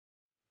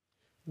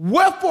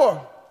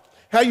Wherefore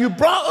have you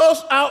brought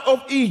us out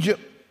of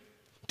Egypt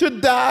to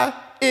die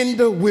in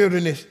the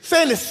wilderness?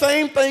 Saying the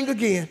same thing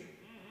again.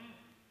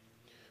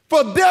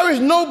 For there is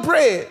no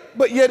bread,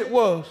 but yet it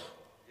was.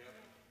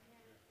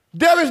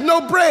 There is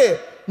no bread,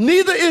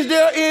 neither is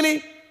there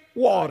any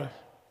water.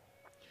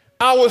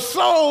 Our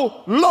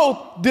soul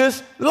loathed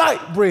this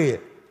light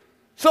bread.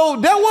 So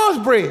there was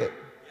bread,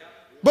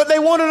 but they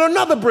wanted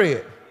another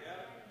bread.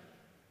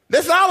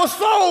 This our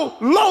soul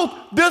loathed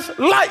this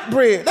light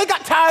bread. They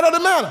got tired of the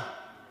manna.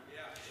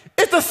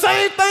 It's the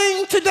same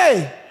thing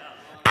today.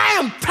 I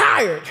am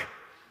tired.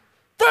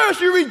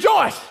 First, you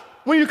rejoice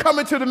when you come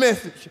into the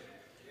message.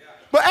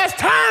 But as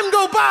time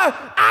goes by,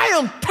 I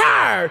am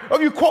tired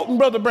of you quoting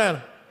Brother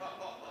Branham.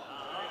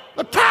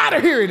 I'm tired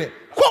of hearing it.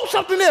 Quote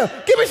something else.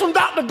 Give me some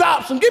Dr.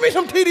 Dobson. Give me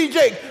some T.D.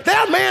 Jakes.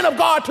 They're a man of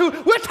God too.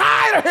 We're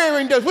tired of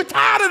hearing this. We're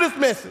tired of this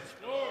message.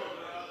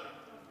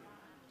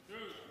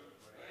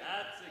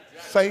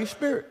 Same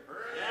spirit.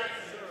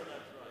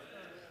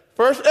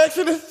 First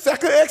Exodus,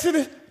 second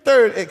Exodus,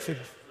 third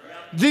Exodus.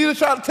 Jesus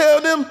tried to tell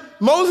them,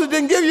 Moses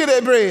didn't give you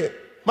that bread.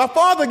 My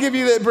Father give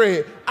you that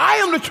bread. I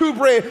am the true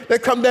bread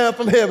that come down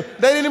from heaven.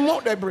 They didn't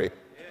want that bread.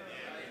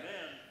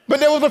 But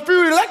there was a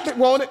few elect that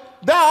wanted.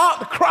 Thou art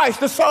the Christ,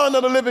 the Son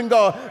of the living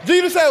God.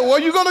 Jesus said, where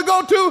you going to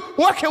go to?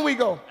 Where can we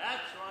go?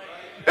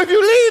 If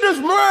you leave this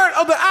word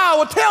of the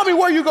hour, tell me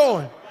where you're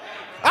going.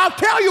 I'll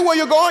tell you where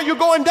you're going. You're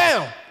going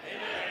down.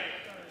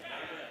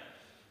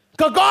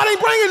 Because God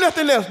ain't bringing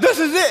nothing else. This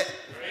is it.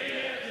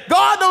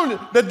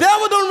 The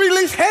devil don't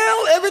release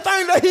hell,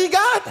 everything that he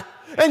got.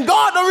 And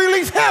God don't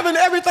release heaven,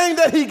 everything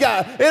that he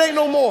got. It ain't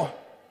no more.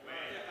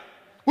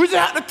 We just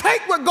have to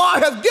take what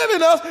God has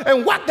given us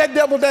and whack that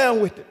devil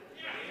down with it.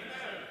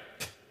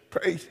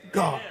 Praise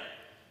God.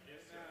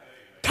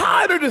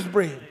 Tired of this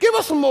bread. Give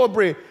us some more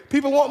bread.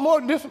 People want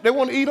more different. They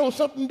want to eat on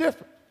something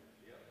different.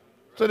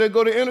 So they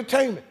go to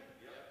entertainment.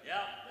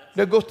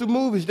 They go through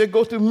movies. They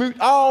go through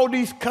all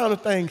these kind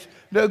of things.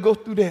 They'll go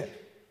through that.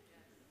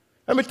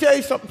 Let me tell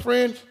you something,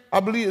 friends. I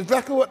believe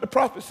exactly what the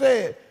prophet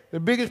said. The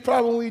biggest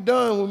problem we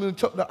done when we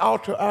took the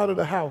altar out of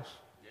the house.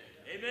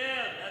 Amen.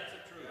 That's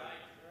the truth.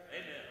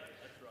 Amen.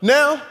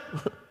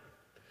 That's right. Now,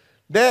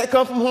 Dad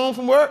come from home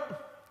from work.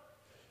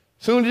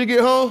 Soon as you get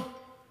home,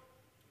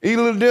 eat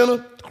a little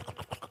dinner,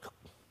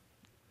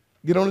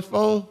 get on his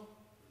phone.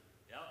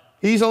 Yep.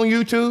 He's on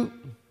YouTube.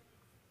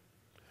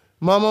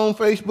 Mama on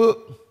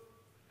Facebook.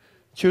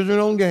 Children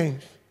on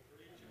games.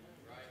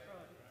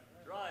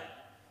 Right.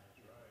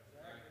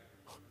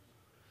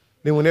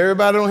 Then when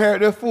everybody don't have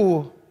their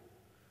full,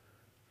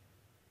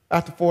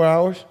 after 4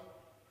 hours,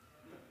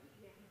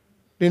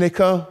 then they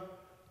come,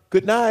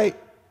 good night,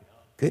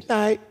 good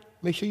night,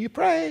 make sure you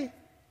pray.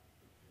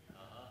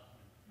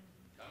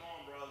 Come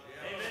on, brother.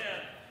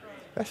 Amen.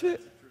 That's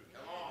it.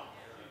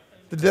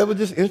 The devil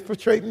just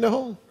infiltrating the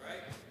home.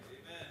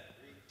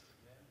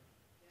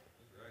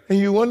 And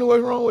you wonder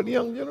what's wrong with the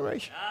young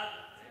generation.